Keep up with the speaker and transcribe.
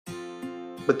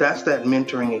But that's that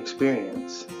mentoring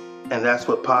experience. And that's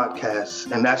what podcasts,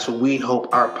 and that's what we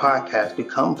hope our podcast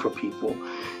become for people,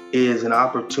 is an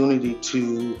opportunity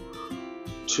to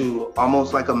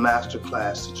almost like a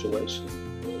masterclass situation.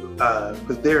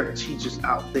 Because there are teachers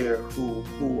out there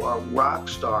who are rock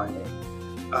starring it,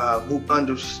 who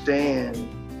understand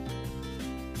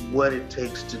what it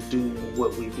takes to do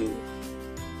what we do.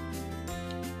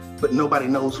 But nobody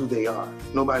knows who they are.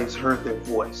 Nobody's heard their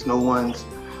voice. No one's,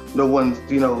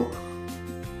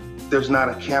 there's not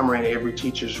a camera in every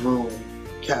teacher's room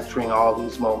capturing all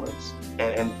these moments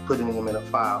and putting them in a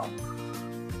file.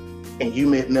 And you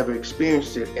may have never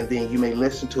experienced it, and then you may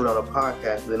listen to it on a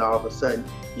podcast, and then all of a sudden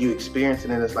you experience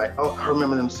it, and it's like, oh, I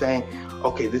remember them saying,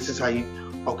 okay, this is how you,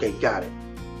 okay, got it.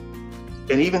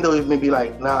 And even though it may be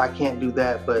like, no, I can't do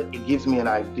that, but it gives me an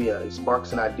idea. It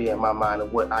sparks an idea in my mind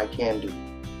of what I can do.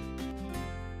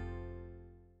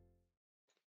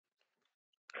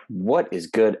 What is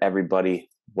good, everybody?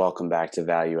 Welcome back to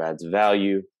Value Adds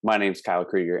Value. My name's Kyle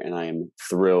Krieger, and I am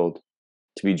thrilled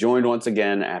to be joined once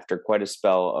again after quite a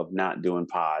spell of not doing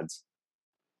pods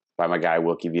by my guy,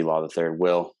 Wilkie V. Law III.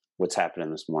 Will, what's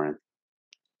happening this morning?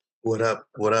 What up,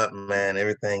 man?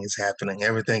 Everything is happening.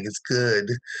 Everything is good.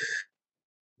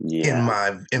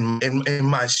 Yeah. In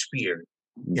my sphere.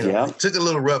 It took a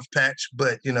little rough patch,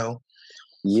 but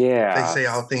yeah, they say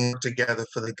all things together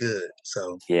for the good.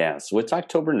 So it's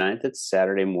October 9th. It's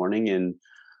Saturday morning, and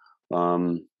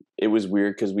it was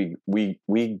weird because we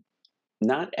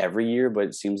not every year, but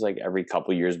it seems like every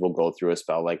couple of years we'll go through a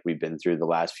spell like we've been through the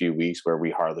last few weeks where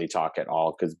we hardly talk at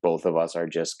all because both of us are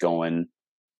just going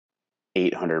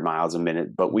 800 miles a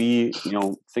minute. But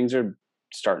things are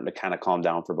starting to kind of calm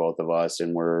down for both of us,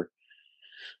 and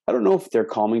I don't know if they're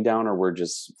calming down or we're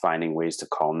just finding ways to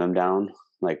calm them down.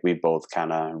 Like we both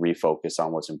kind of refocus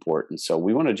on what's important. So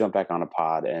we want to jump back on a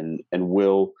pod, and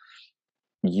Will,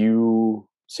 you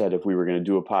said if we were going to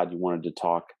do a pod, you wanted to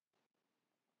talk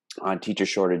on teacher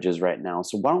shortages right now.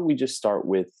 So why don't we just start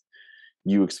with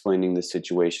you explaining the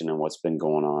situation and what's been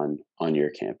going on your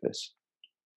campus?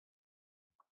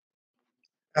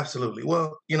 Absolutely.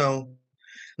 Well,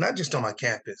 not just on my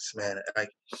campus, man,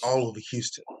 like all over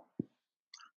Houston.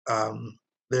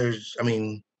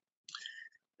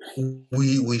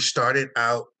 We started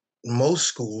out, most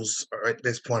schools at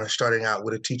this point are starting out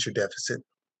with a teacher deficit,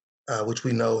 which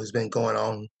we know has been going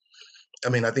on.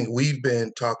 I think we've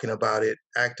been talking about it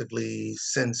actively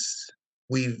since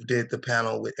we did the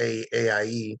panel with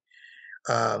AIE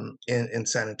in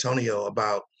San Antonio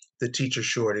about the teacher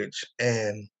shortage,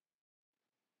 and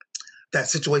that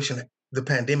situation. The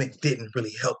pandemic didn't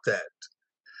really help that.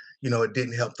 It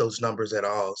didn't help those numbers at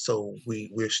all. So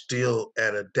we're still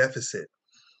at a deficit.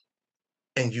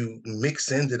 And you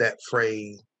mix into that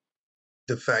fray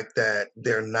the fact that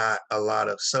there are not a lot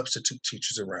of substitute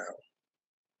teachers around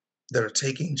that are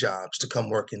taking jobs to come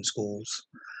work in schools.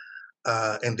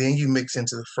 And then you mix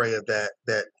into the fray of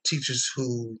that teachers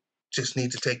who just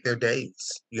need to take their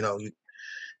days,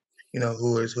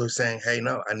 who are saying, hey,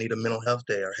 no, I need a mental health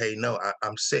day, or hey, no,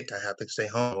 I'm sick, I have to stay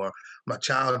home, or my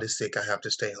child is sick, I have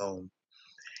to stay home.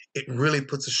 It really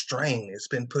puts a strain. It's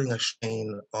been putting a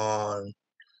strain on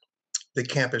the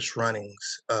campus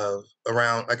runnings of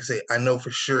around, like I say, I know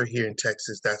for sure here in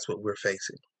Texas, that's what we're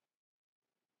facing.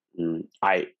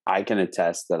 I can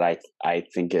attest that I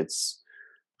think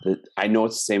I know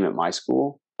it's the same at my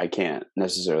school. I can't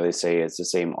necessarily say it's the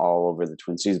same all over the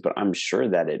Twin Cities, but I'm sure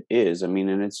that it is. And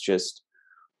it's just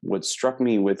what struck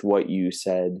me with what you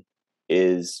said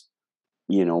is,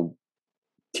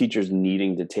 teachers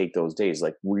needing to take those days.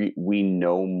 Like we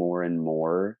know more and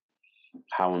more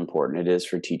how important it is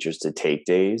for teachers to take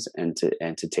days and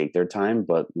to take their time.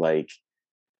 But like,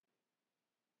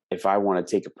 if I want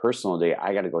to take a personal day,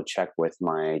 I got to go check with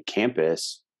my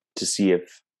campus to see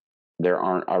if there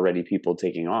aren't already people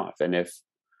taking off. And if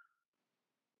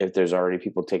there's already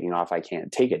people taking off, I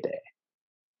can't take a day.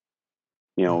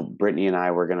 Brittany and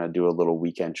I were going to do a little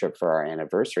weekend trip for our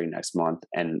anniversary next month.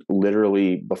 And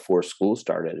literally before school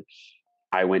started,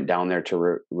 I went down there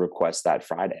to request that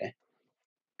Friday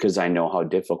because I know how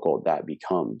difficult that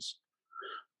becomes.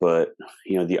 But,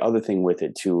 the other thing with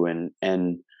it too, and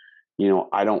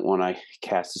I don't want to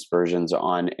cast aspersions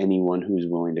on anyone who's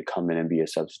willing to come in and be a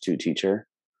substitute teacher.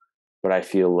 But I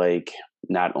feel like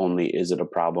not only is it a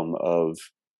problem of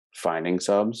finding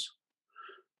subs,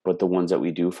 but the ones that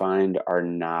we do find are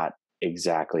not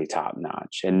exactly top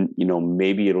notch. And,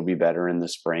 maybe it'll be better in the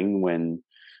spring when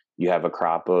you have a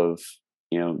crop of,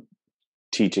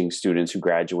 teaching students who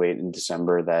graduate in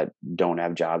December that don't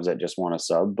have jobs that just want to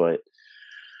sub, but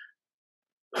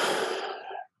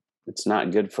it's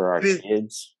not good for our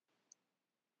kids.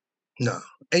 No.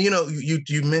 And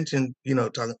you mentioned,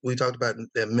 we talked about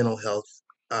that mental health.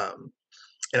 Um,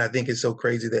 and I think it's so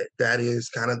crazy that that is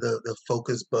kind of the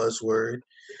focus buzzword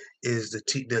is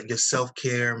your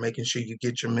self-care, making sure you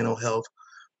get your mental health,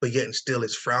 but yet and still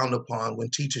it's frowned upon when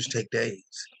teachers take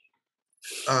days.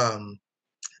 Um,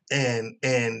 and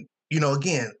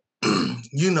again,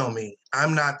 you know me,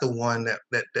 I'm not the one that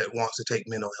wants to take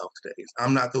mental health days.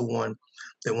 I'm not the one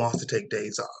that wants to take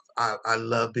days off. I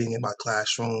love being in my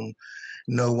classroom.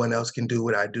 No one else can do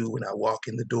what I do when I walk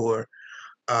in the door.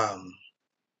 um,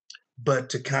 but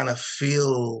to kind of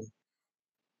feel,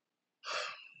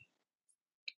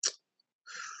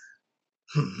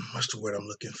 what's the word I'm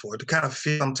looking for, to kind of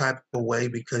feel some type of way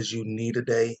because you need a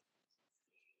day,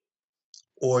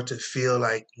 or to feel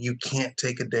like you can't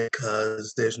take a day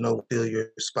because there's no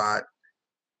failure spot.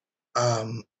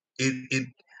 um, it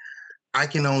I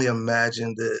can only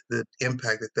imagine the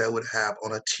impact that that would have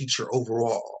on a teacher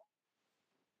overall,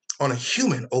 on a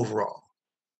human overall.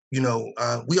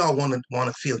 We all want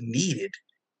to feel needed,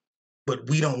 but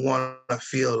we don't want to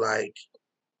feel like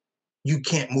you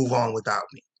can't move on without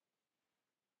me.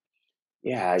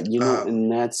 Yeah, Um,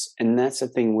 and that's the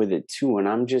thing with it too. And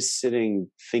I'm just sitting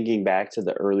thinking back to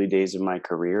the early days of my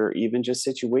career, even just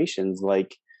situations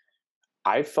like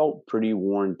I felt pretty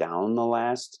worn down the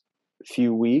last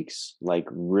few weeks, like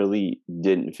really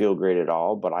didn't feel great at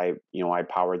all, but I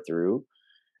powered through.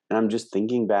 And I'm just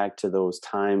thinking back to those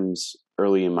times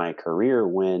early in my career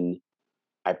when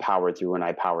I powered through and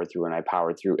I powered through and I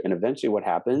powered through. And eventually what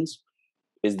happens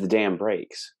is the dam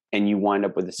breaks and you wind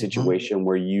up with a mhm, situation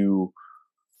where you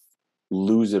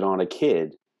lose it on a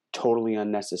kid totally mhm,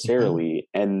 unnecessarily.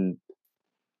 And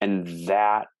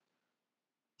that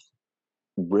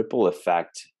ripple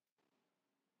effect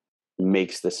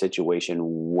makes the situation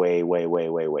way, way, way,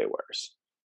 way, way worse.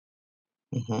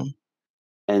 mhm,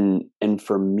 And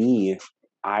for me,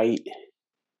 I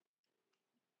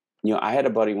I had a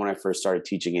buddy when I first started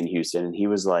teaching in Houston, and he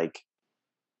was like,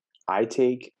 I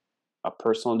take a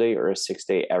personal day or a 6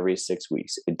 day every 6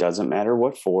 weeks. It doesn't matter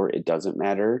what for, it doesn't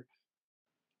matter,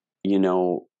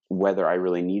 whether I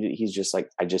really need it. He's just like,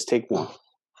 I just take one.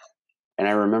 And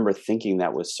I remember thinking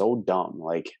that was so dumb.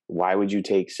 Like, why would you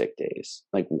take sick days?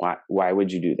 Like, why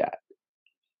would you do that?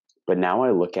 But now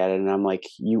I look at it and I'm like,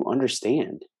 you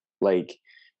understand. Like,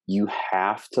 you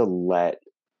have to let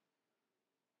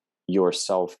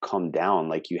yourself come down.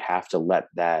 Like, you have to let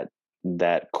that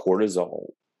cortisol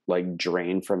like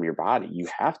drain from your body. You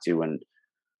have to. And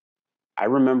I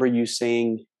remember you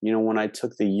saying, when I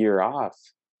took the year off,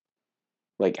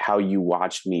 like how you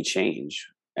watched me change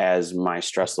as my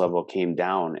stress level came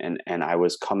down and I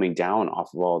was coming down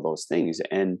off of all those things.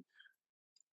 And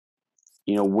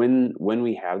when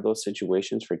we have those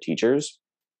situations for teachers,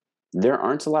 there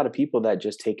aren't a lot of people that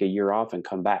just take a year off and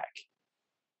come back.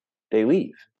 They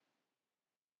leave.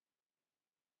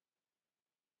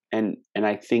 And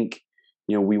I think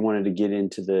we wanted to get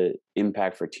into the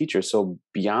impact for teachers. So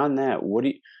beyond that, what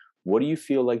do you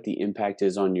feel like the impact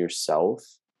is on yourself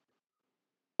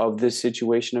of this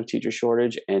situation of teacher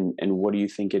shortage, and what do you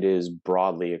think it is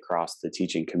broadly across the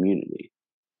teaching community?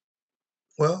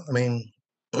 well, I mean,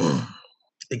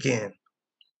 again,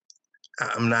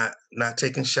 I'm not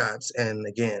taking shots, and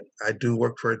again, I do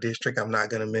work for a district. I'm not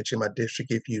going to mention my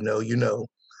district. If you know, you know.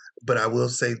 But I will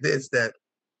say this: that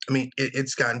I mean,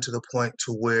 it's gotten to the point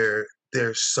to where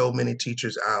there's so many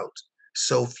teachers out,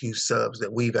 so few subs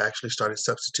that we've actually started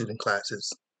substituting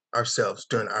classes ourselves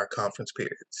during our conference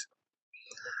periods.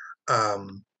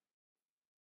 Um,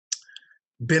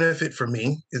 Benefit for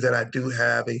me is that I do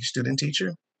have a student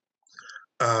teacher,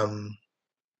 um,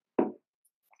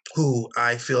 who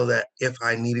I feel that if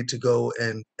I needed to go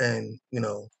and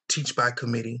teach by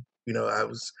committee, I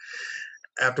was,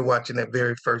 after watching that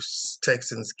very first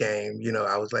Texans game,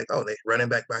 I was like, oh, they running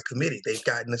back by committee. They've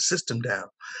gotten the system down.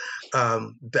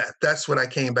 That's what I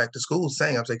came back to school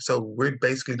saying. I was like, so we're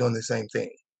basically doing the same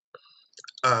thing.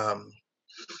 Um,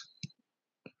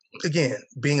 Again,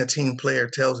 being a team player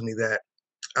tells me that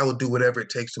I will do whatever it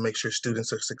takes to make sure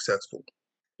students are successful.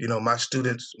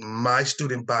 My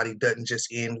student body doesn't just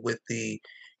end with the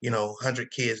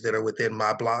 100 kids that are within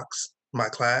my blocks, my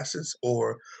classes,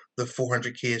 or the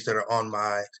 400 kids that are on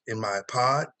my in my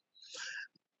pod.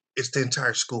 It's the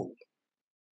entire school.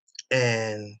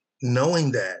 And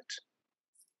knowing that,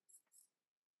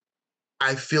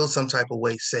 I feel some type of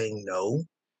way saying no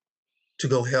to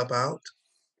go help out,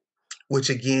 which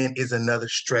again is another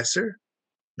stressor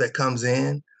that comes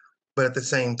in. But at the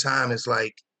same time, it's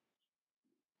like,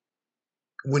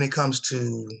 when it comes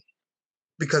to,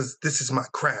 because this is my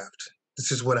craft,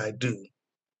 this is what I do.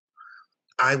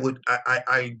 I would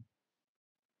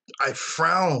I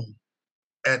frown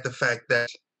at the fact that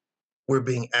we're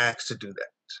being asked to do that.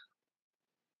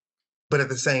 But at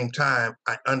the same time,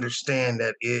 I understand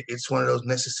that it's one of those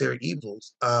necessary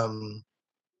evils. What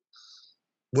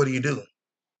do you do?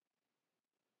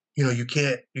 You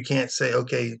can't say,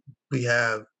 okay, we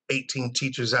have 18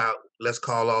 teachers out. Let's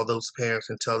call all those parents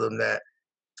and tell them that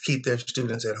keep their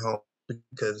students at home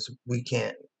because we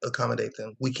can't accommodate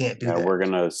them. We can't do Yeah, that. we're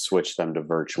gonna switch them to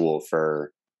virtual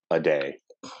for a day.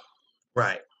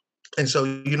 Right. And so,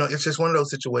 it's just one of those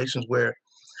situations where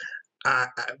I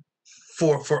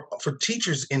for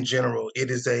teachers in general,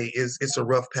 it's a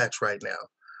rough patch right now.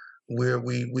 Where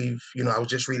I was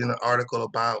just reading an article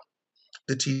about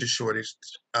the teacher shortage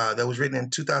that was written in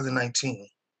 2019.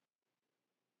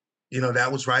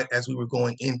 That was right as we were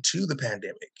going into the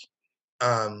pandemic.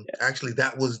 Actually,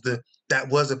 that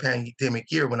was a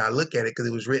pandemic year when I look at it because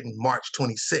it was written March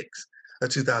 26th of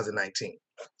 2019.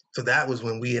 So that was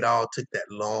when we had all took that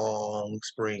long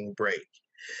spring break.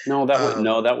 No,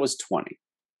 that was 20.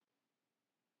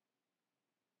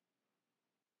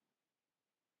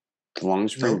 Long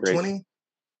spring No, break. 20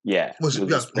 Yeah, was, was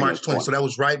the yeah, spring March of 20. 20. So that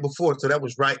was right before. So that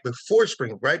was right before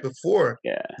spring, right before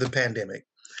Yeah. the pandemic.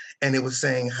 And it was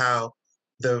saying how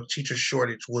the teacher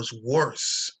shortage was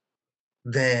worse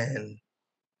than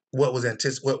what was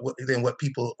anticipated, than what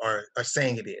people are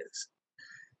saying it is.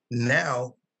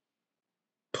 Now,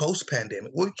 post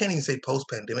pandemic, well, we can't even say post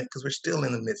pandemic because we're still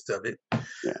in the midst of it.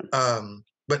 Yeah.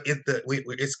 But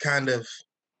it's kind of,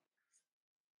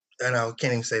 and I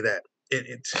can't even say that.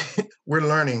 It's we're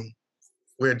learning,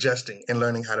 we're adjusting and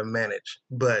learning how to manage.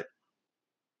 But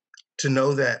to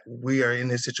know that we are in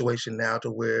this situation now to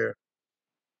where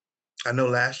I know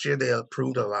last year they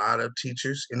approved a lot of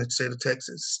teachers in the state of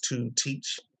Texas to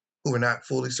teach who were not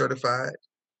fully certified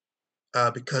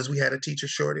because we had a teacher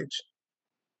shortage.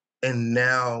 And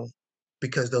now,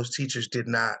 because those teachers did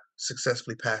not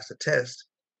successfully pass the test,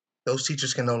 those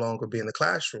teachers can no longer be in the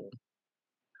classroom,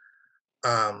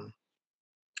 um,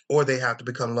 or they have to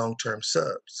become long-term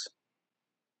subs.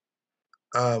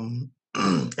 And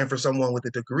for someone with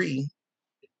a degree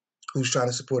who's trying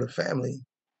to support a family,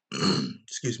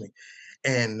 excuse me,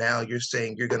 and now you're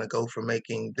saying you're going to go from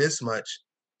making this much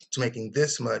to making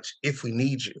this much if we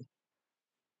need you.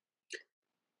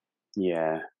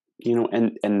 Yeah.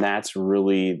 And that's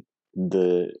really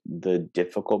the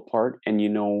difficult part. And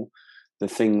the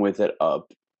thing with it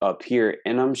up here,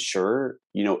 and I'm sure,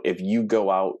 if you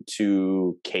go out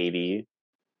to Katy,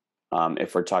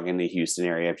 if we're talking the Houston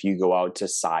area, if you go out to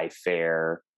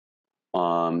Sci-Fair,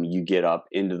 you get up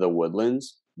into the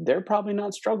Woodlands, they're probably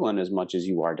not struggling as much as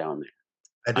you are down there.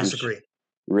 I I'm disagree.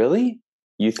 Really?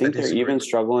 You I think they're disagree. even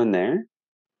struggling there?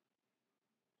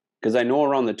 Because I know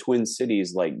around the Twin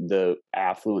Cities, like the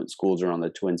affluent schools around the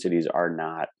Twin Cities are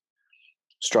not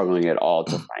struggling at all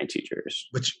to find teachers.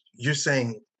 But you're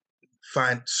saying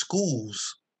find schools,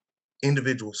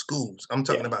 individual schools. I'm Yeah.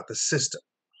 talking about the system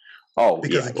Oh,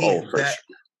 because yeah. Oh, again, for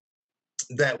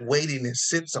sure. that weightiness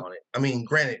sits on it. I mean,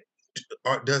 granted,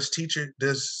 does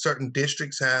certain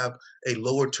districts have a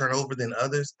lower turnover than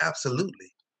others?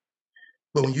 Absolutely.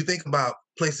 But when you think about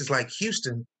places like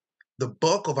Houston, the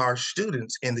bulk of our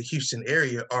students in the Houston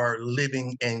area are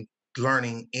living and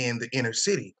learning in the inner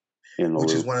city, In the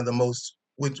which is loop. one of the most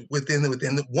within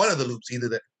the one of the loops, either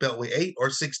the Beltway 8 or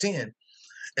 610.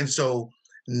 And so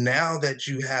now that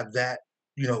you have that,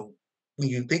 when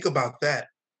you think about that,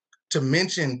 to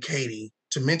mention Katy,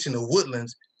 to mention the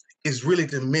Woodlands, is really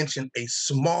to mention a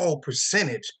small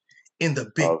percentage in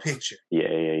the big Of picture.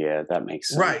 yeah. That makes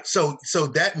sense. Right. So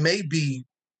that may be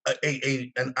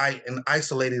an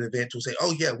isolated event to say,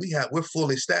 oh yeah, we're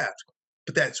fully staffed,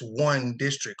 but that's one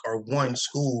district or one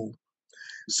school.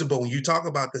 So, but when you talk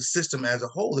about the system as a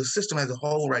whole, the system as a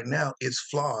whole right now is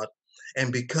flawed,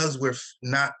 and because we're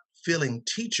not filling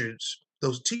teachers,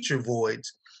 those teacher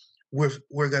voids,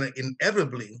 we're going to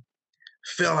inevitably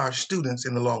fail our students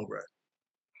in the long run.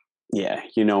 Yeah,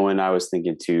 and I was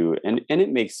thinking too, and it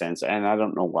makes sense, and I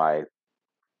don't know why.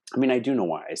 I mean, I do know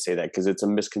why I say that because it's a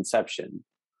misconception.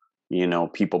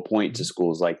 People point to Mhm.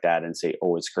 schools like that and say,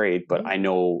 "Oh, it's great," but Mhm. I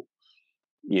know,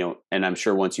 and I'm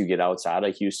sure once you get outside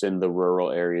of Houston, the rural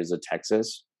areas of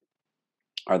Texas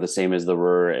are the same as the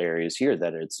rural areas here,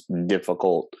 that it's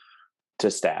difficult to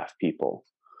staff people.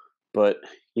 But,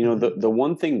 Mhm. the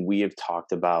one thing we have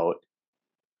talked about,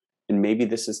 and maybe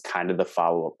this is kind of the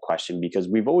follow-up question, because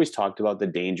we've always talked about the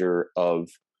danger of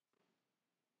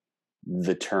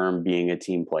the term being a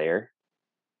team player,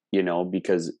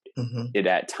 because Mhm. it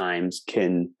at times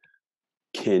can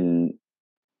can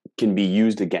be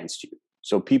used against you.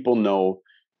 So people know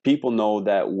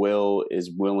that Will is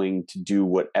willing to do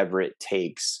whatever it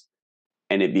takes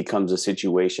And it becomes a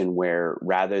situation where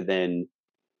rather than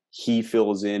he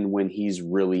fills in when he's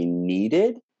really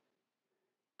needed,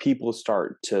 people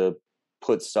start to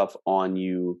put stuff on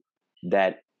you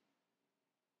that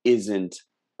isn't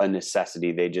a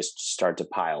necessity. They just start to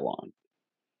pile on.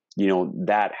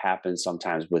 That happens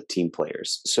sometimes with team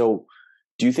players. So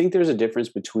do you think there's a difference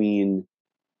between,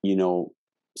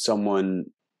 someone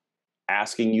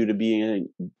asking you to be in,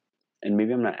 and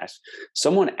maybe I'm not asking,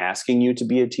 someone asking you to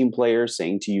be a team player,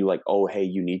 saying to you like, oh, hey,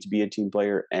 you need to be a team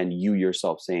player, and you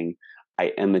yourself saying,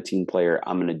 I am a team player.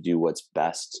 I'm going to do what's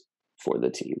best for the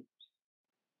team?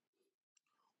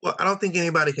 Well, I don't think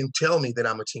anybody can tell me that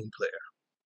I'm a team player.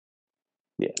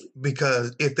 Yeah.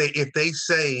 Because if they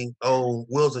say, oh,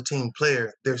 Will's a team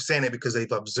player, they're saying it because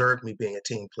they've observed me being a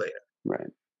team player. Right.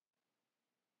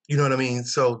 You know what I mean?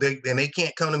 So they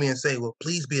can't come to me and say, well,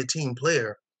 please be a team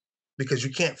player, because you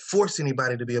can't force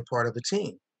anybody to be a part of a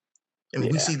team. And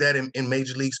we see that in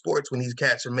Major League Sports when these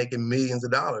cats are making millions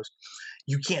of dollars.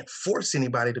 You can't force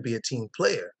anybody to be a team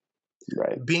player.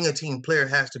 Right. Being a team player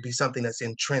has to be something that's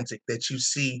intrinsic, that you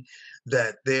see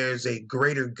that there's a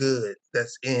greater good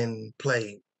that's in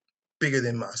play, bigger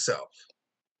than myself.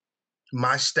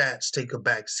 My stats take a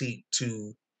back seat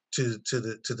to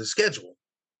the schedule.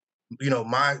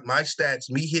 My stats,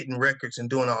 me hitting records and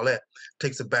doing all that,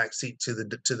 takes a back seat to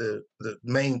the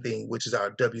main thing, which is our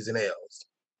W's and L's.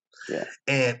 Yeah.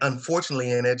 And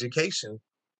unfortunately, in education,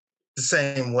 the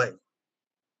same way.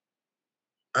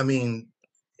 I mean,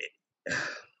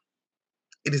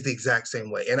 it is the exact same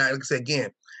way. And I say again,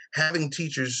 having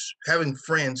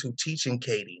friends who teach in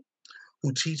Katy,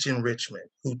 who teach in Richmond,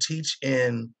 who teach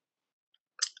in,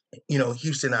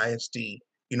 Houston ISD,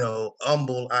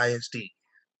 Humble ISD.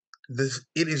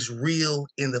 It is real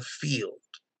in the field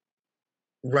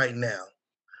right now.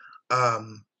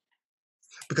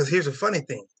 Because here's a funny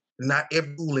thing: not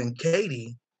every school in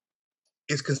Katy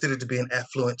is considered to be an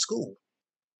affluent school.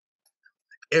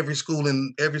 Every school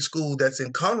that's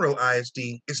in Conroe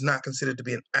ISD is not considered to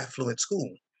be an affluent school,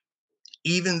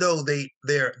 even though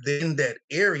they're in that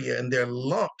area and they're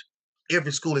lumped.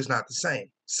 Every school is not the same.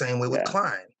 Same way with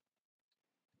Klein.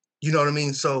 You know what I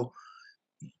mean? So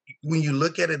when you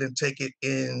look at it and take it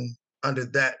in under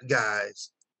that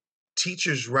guise,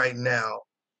 teachers right now,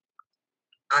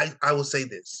 I will say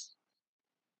this: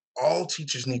 all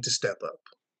teachers need to step up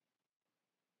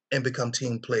and become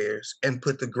team players and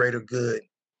put the greater good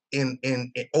in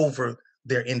over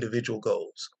their individual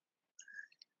goals.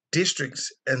 Districts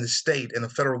and the state and the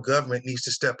federal government needs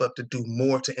to step up to do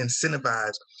more to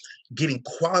incentivize getting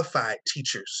qualified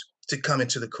teachers to come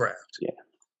into the craft,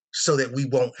 so that we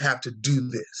won't have to do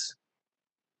this.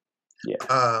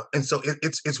 And so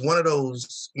it's one of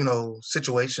those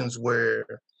situations where,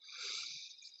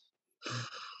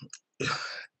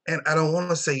 and I don't want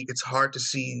to say it's hard to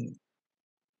see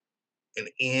an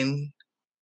end,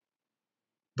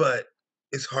 but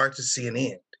it's hard to see an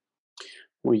end.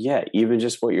 Well, yeah, even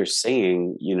just what you're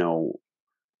saying,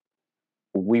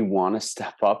 we want to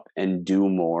step up and do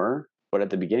more. But at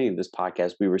the beginning of this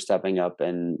podcast, we were stepping up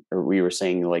or we were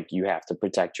saying, like, you have to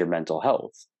protect your mental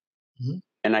health. Mm-hmm.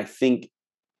 And I think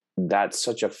that's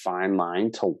such a fine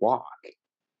line to walk,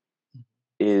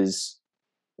 is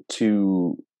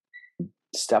to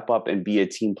step up and be a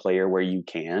team player where you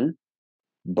can,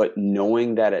 but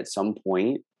knowing that at some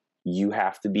point you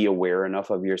have to be aware enough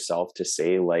of yourself to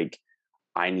say, like,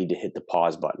 I need to hit the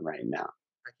pause button right now.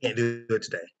 I can't do it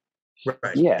today.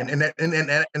 Right. Yeah. And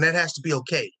that has to be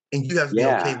okay. And you have to be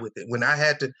okay with it. When I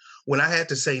had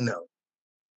to say no,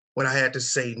 when I had to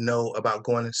say no about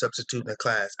going and substituting a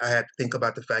class, I had to think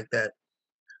about the fact that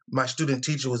my student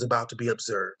teacher was about to be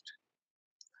observed.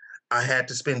 I had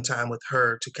to spend time with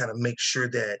her to kind of make sure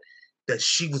that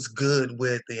she was good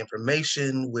with the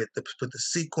information, with the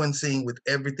sequencing, with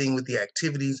everything, with the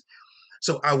activities.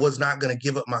 So I was not going to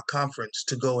give up my conference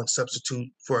to go and substitute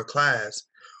for a class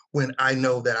when I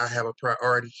know that I have a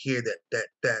priority here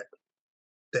that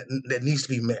needs to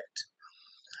be met.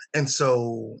 And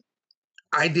so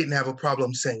I didn't have a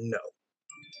problem saying no.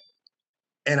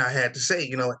 And I had to say,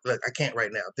 look, I can't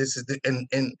right now. This is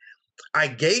and I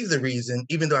gave the reason,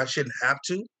 even though I shouldn't have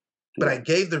to, but I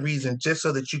gave the reason just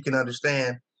so that you can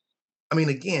understand. I mean,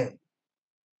 again,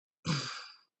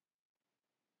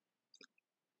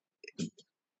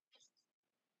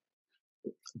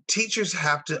 teachers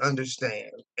have to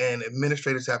understand and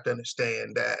administrators have to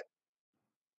understand that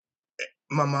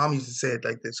my mom used to say it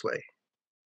like this way: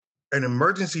 an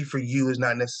emergency for you is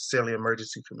not necessarily an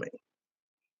emergency for me.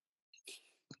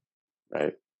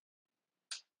 Right.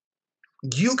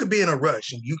 You could be in a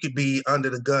rush and you could be under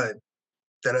the gun.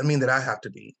 That I have to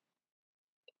be.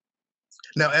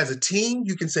 Now, as a team,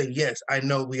 you can say, yes, I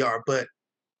know we are. But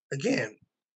again,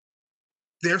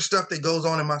 there's stuff that goes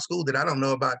on in my school that I don't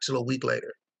know about till a week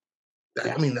later. I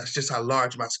Yeah, mean, that's just how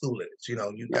large my school is. You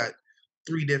know, you've right. got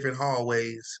three different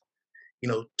hallways,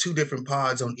 two different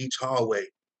pods on each hallway.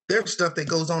 There's stuff that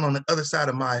goes on the other side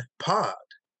of my pod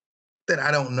that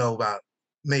I don't know about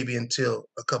maybe until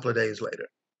a couple of days later.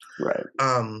 Right.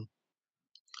 Um,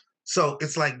 so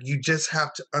it's like you just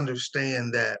have to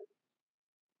understand that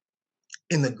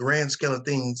in the grand scale of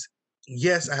things,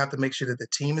 yes, I have to make sure that the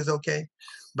team is okay,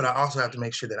 but I also have to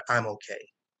make sure that I'm okay.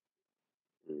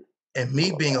 Mm, And I me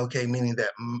love being that. okay, meaning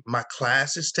that my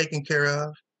class is taken care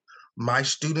of, my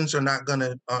students are not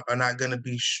gonna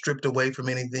be stripped away from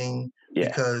anything Yeah.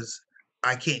 because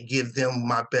I can't give them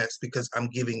my best because I'm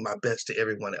giving my best to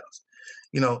everyone else.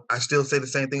 I still say the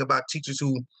same thing about teachers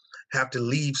who have to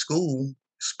leave school,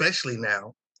 especially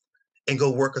now, and go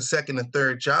work a second and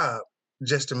third job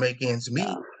just to make ends Yeah.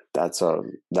 meet. That's a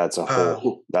Uh,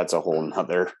 whole that's a whole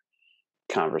nother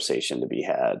conversation to be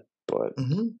had. But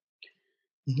mhm,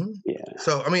 mhm. yeah.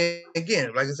 So I mean,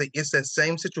 again, like I say, it's that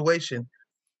same situation,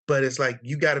 but it's like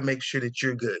you got to make sure that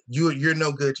you're good. You're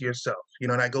no good to yourself.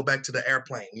 And I go back to the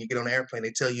airplane. You get on the airplane,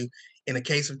 they tell you in a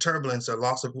case of turbulence or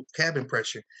loss of cabin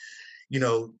pressure, you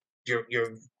know, your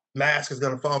mask is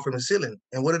gonna fall from the ceiling.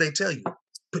 And what do they tell you?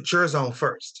 Put yours on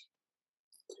first.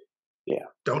 Yeah.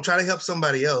 Don't try to help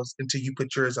somebody else until you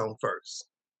put yours on first.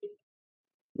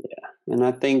 And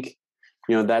I think,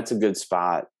 that's a good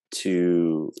spot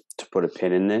to put a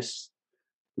pin in this,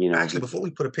 Actually, before because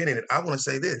we put a pin in it, I want to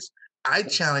say this. I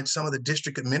challenge some of the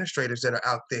district administrators that are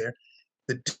out there,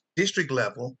 the district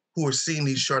level, who are seeing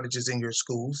these shortages in your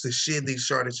schools, to share these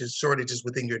shortages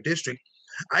within your district.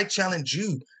 I challenge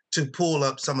you to pull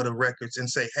up some of the records and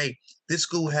say, hey, this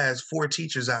school has 4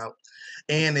 teachers out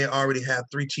and they already have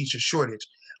 3 teacher shortage.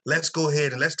 Let's go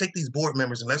ahead and let's take these board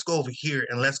members and let's go over here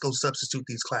and let's go substitute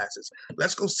these classes.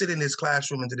 Let's go sit in this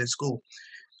classroom into this school.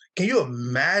 Can you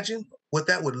imagine what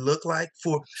that would look like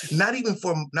for not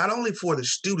only for the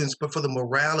students, but for the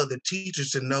morale of the teachers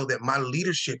to know that my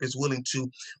leadership is willing to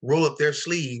roll up their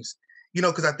sleeves?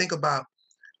 Because I think about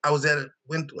I was at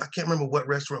when I can't remember what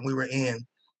restaurant we were in.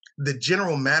 The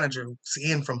general manager was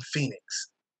in from Phoenix,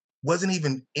 wasn't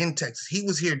even in Texas. He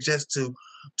was here just to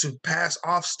pass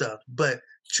off stuff, but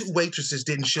 2 waitresses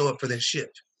didn't show up for their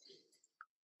shift.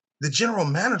 The general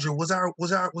manager was our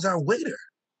waiter.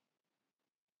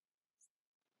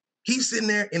 He's sitting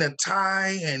there in a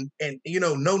tie and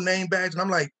no name badge, and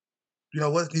I'm like, you know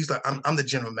what? He's like, I'm the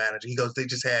general manager. He goes, they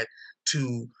just had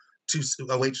two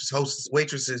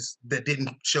waitresses that didn't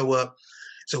show up,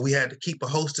 so we had to keep a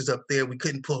hostess up there. We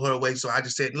couldn't pull her away, so I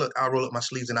just said, look, I'll roll up my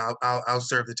sleeves and I'll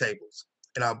serve the tables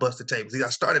and I'll bust the tables. I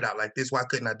started out like this. Why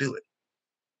couldn't I do it?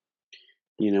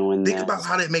 and Think about that's,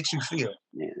 how that makes you feel.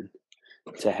 man,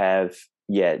 to have,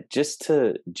 yeah, just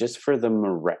for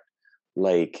the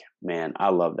like, man, I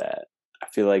love that. I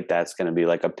feel like that's going to be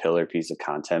like a pillar piece of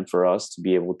content for us to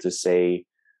be able to say,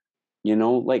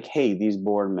 like, hey, these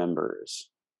board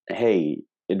members, hey,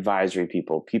 advisory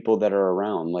people that are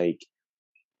around, like,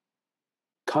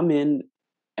 come in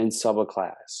and sub a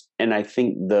class. And I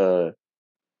think the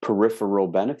peripheral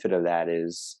benefit of that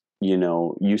is,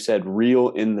 you said real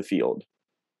in the field.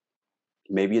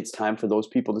 Maybe it's time for those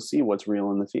people to see what's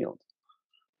real in the field,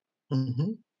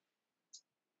 Hmm.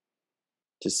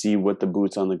 to see what the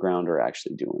boots on the ground are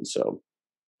actually doing. So,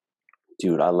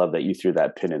 dude, I love that you threw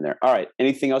that pin in there. All right.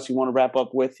 Anything else you want to wrap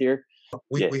up with here?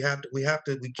 We Yeah. we have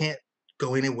to we can't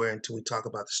go anywhere until we talk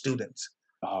about the students,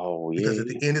 Oh, yeah, because at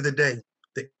the yeah. end of the day,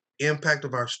 the impact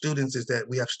of our students is that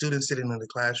we have students sitting in the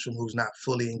classroom who's not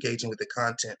fully engaging with the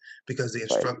content because the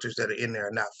Right. instructors that are in there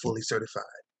are not fully certified,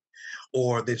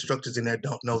 or the instructors in there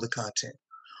don't know the content,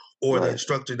 or the Right.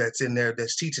 instructor that's in there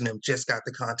that's teaching them just got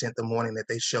the content the morning that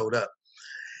they showed up.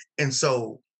 And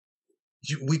so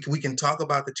we can talk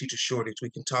about the teacher shortage. We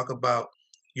can talk about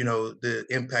the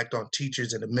impact on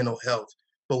teachers and the mental health,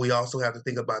 but we also have to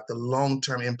think about the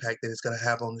long-term impact that it's going to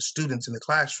have on the students in the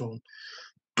classroom.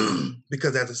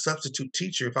 Because as a substitute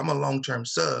teacher, if I'm a long-term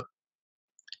sub,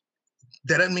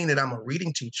 that doesn't mean that I'm a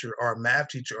reading teacher or a math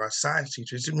teacher or a science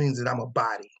teacher. It just means that I'm a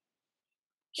body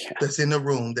Yeah. that's in the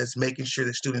room that's making sure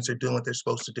that students are doing what they're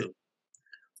supposed to do.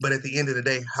 But at the end of the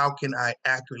day, how can I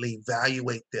accurately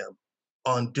evaluate them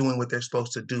on doing what they're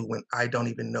supposed to do when I don't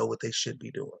even know what they should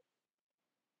be doing?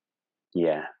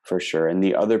 Yeah, for sure. And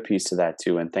the other piece to that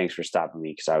too, and thanks for stopping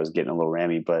me because I was getting a little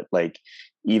rammy, but like,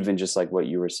 even just like what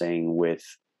you were saying with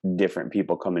different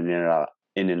people coming in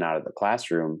and out of the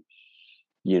classroom,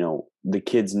 the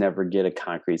kids never get a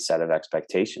concrete set of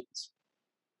expectations.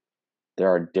 There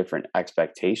are different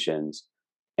expectations,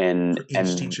 and For each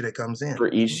and teacher that comes in.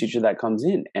 for each Mhm. teacher that comes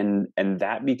in, and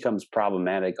that becomes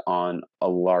problematic on a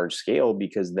large scale,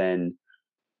 because then,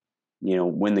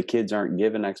 when the kids aren't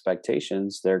given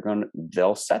expectations,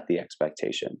 they'll set the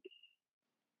expectation,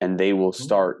 and they will Mhm.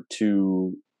 start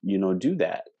to, do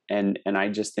that. And I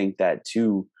just think that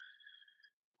too,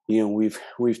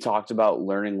 we've talked about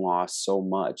learning loss so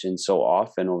much and so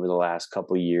often over the last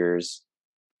couple of years,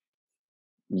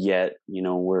 yet,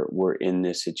 we're in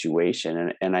this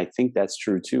situation, and I think that's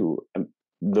true too.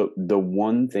 The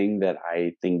one thing that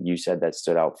I think you said that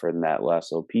stood out from that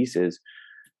last little piece is,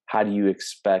 how do you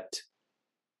expect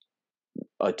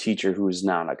a teacher who is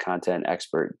not a content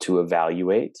expert to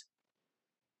evaluate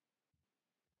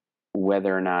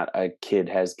whether or not a kid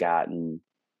has gotten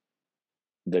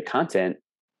the content?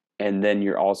 And then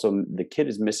the kid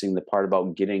is missing the part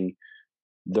about getting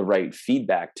the right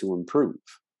feedback to improve.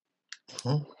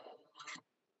 Mhm.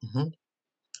 Mhm.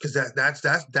 'Cause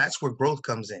that's where growth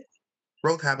comes in.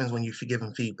 Growth happens when you give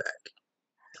them feedback.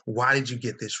 Why did you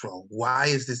get this wrong? Why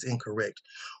is this incorrect?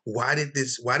 Why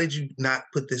did you not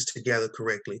put this together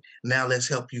correctly? Now let's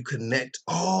help you connect.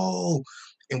 Oh,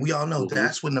 and we all know Hmm.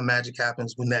 that's when the magic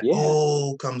happens, when that Yeah,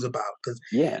 oh comes about. Because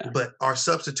yeah. but our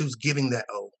substitutes giving that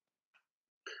oh.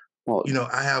 Well,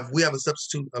 We have a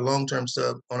substitute, a long-term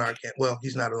sub on our camp. Well,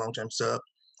 he's not a long-term sub.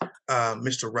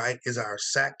 Mr. Wright is our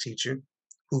SAC teacher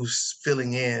who's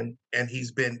filling in, and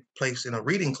he's been placed in a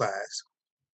reading class.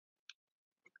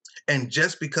 And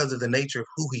just because of the nature of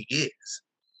who he is,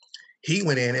 he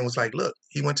went in and was like, look,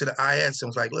 he went to the IS and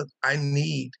was like, look, I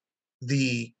need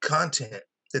the content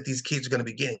that these kids are going to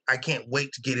be getting. I can't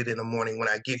wait to get it in the morning when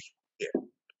I get here.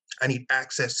 I need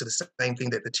access to the same thing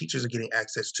that the teachers are getting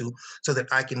access to so that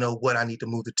I can know what I need to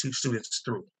move the two students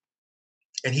through.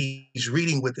 And he's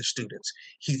reading with the students.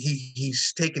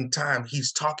 He's taking time.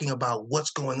 He's talking about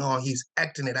what's going on. He's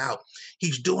acting it out.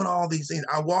 He's doing all these things.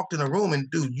 I walked in the room and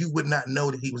dude, you would not know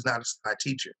that he was not a side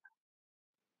teacher.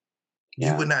 You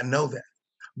yeah, would not know that.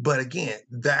 But again,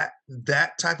 that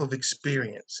type of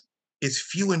experience is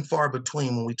few and far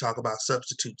between when we talk about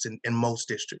substitutes in most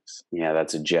districts. yeah,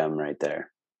 that's a gem right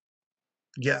there.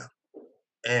 Yeah.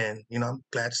 And I'm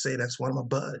glad to say that's one of my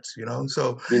buds,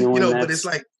 So, And but it's that's,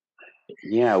 like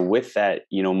yeah, with that,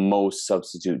 most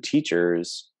substitute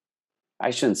teachers,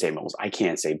 I shouldn't say most, I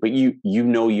can't say, but you've a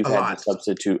had the lot.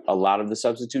 substitute, a lot of the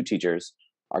substitute teachers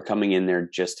are coming in there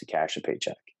just to cash a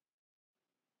paycheck.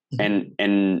 Mhm.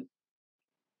 And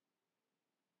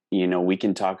we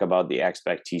can talk about the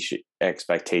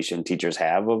expectation teachers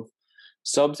have of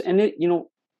subs, and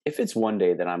if it's one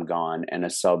day that I'm gone and a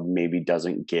sub maybe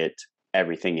doesn't get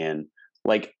everything in,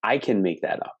 like, I can make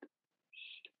that up.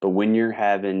 But when you're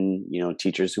having,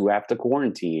 teachers who have to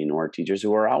quarantine, or teachers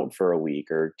who are out for a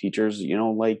week, or teachers,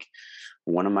 like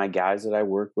one of my guys that I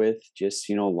work with just,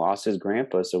 lost his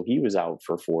grandpa, so he was out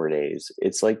for 4 days.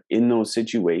 It's like, in those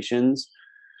situations,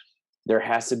 there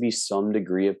has to be some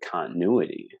degree of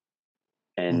continuity.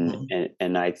 And Mhm.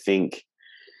 and I think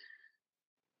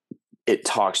it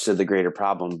talks to the greater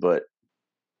problem, but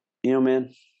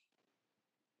man,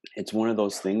 it's one of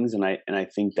those things, and I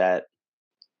think that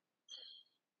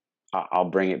I'll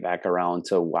bring it back around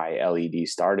to why LED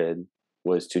started,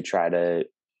 was to try to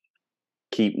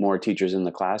keep more teachers in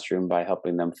the classroom by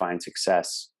helping them find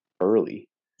success early.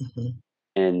 Mhm.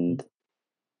 And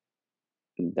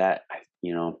that,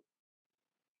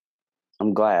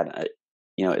 I'm glad.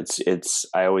 It's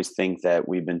I always think that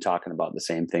we've been talking about the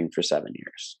same thing for 7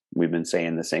 years. We've been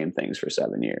saying the same things for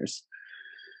 7 years.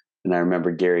 And I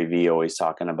remember Gary Vee always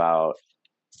talking about,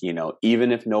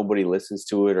 even if nobody listens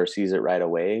to it or sees it right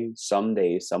away,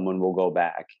 someday someone will go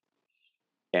back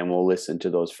and will listen to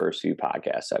those first few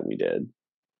podcasts that we did.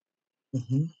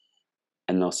 Mhm.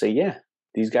 And they'll say, yeah,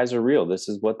 these guys are real. This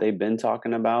is what they've been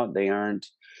talking about. They aren't,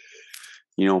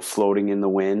 floating in the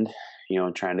wind,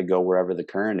 trying to go wherever the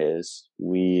current is.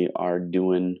 We are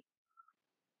doing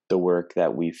the work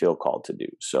that we feel called to do.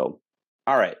 So,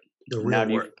 all right. The Now real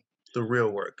do you, work. The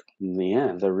real work.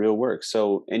 yeah, the real work.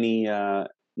 So,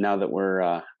 now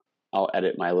that I'll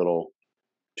edit my little,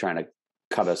 trying to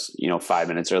cut us, 5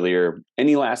 minutes earlier.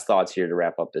 Any last thoughts here to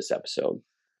wrap up this episode?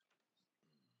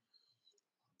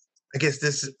 I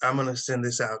guess I'm gonna send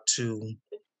this out to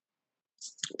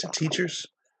teachers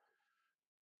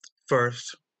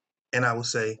first, and I will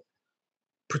say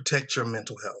protect your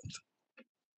mental health.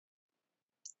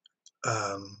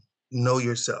 Know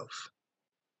yourself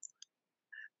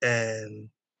and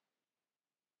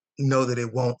know that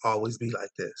it won't always be like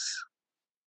this.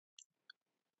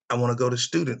 I want to go to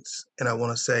students and I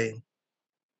want to say,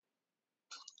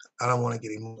 I don't want to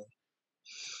get emotional.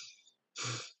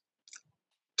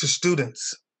 To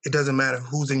students, It doesn't matter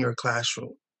who's in your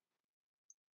classroom.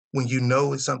 When you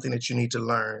know it's something that you need to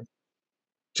learn,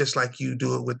 just like you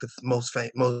do it with the most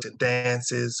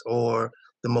dances or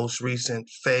the most recent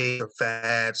fad or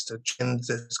fads, the trends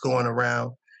that's going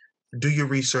around, do your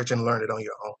research and learn it on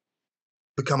your own.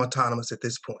 Become autonomous at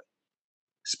this point,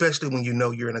 especially when you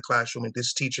know you're in a classroom and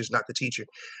this teacher's not the teacher.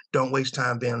 Don't waste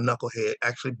time being a knucklehead.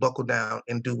 Actually buckle down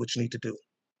and do what you need to do.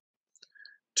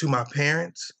 To my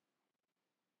parents,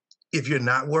 if you're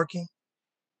not working,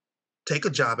 take a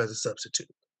job as a substitute.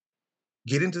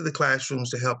 Get into the classrooms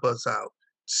to help us out.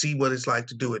 See what it's like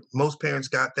to do it. Most parents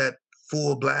got that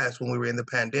full blast when we were in the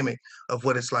pandemic of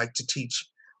what it's like to teach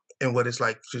and what it's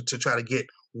like to try to get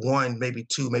one, maybe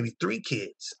two, maybe three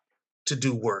kids to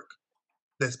do work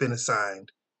that's been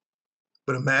assigned.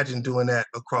 But imagine doing that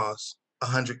across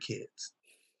 100 kids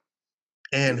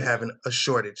and Yeah. having a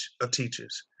shortage of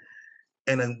teachers.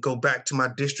 And then go back to my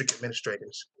district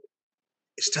administrators.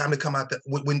 It's time to come out that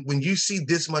when you see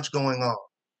this much going on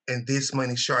and this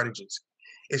many shortages,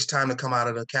 it's time to come out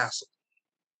of the castle.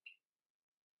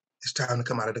 It's time to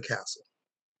come out of the castle.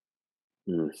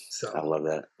 Mm, So I love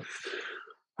that.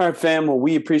 All right, fam. Well,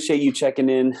 we appreciate you checking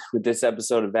in with this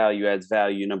episode of Value Adds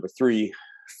Value number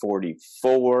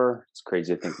 344. It's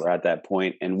crazy to think we're at that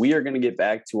point. And we are going to get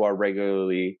back to our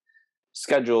regularly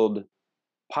scheduled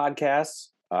podcasts.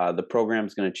 The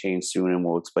program's going to change soon, and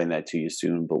we'll explain that to you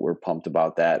soon, but we're pumped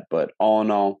about that. But all in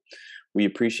all, we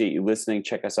appreciate you listening.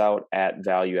 Check us out at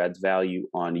Value Adds Value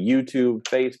on YouTube,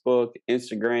 Facebook,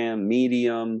 Instagram,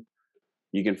 Medium.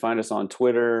 You can find us on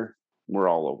Twitter. We're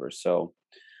all over. So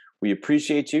we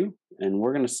appreciate you, and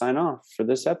we're going to sign off for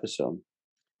this episode.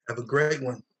 have a great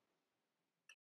one.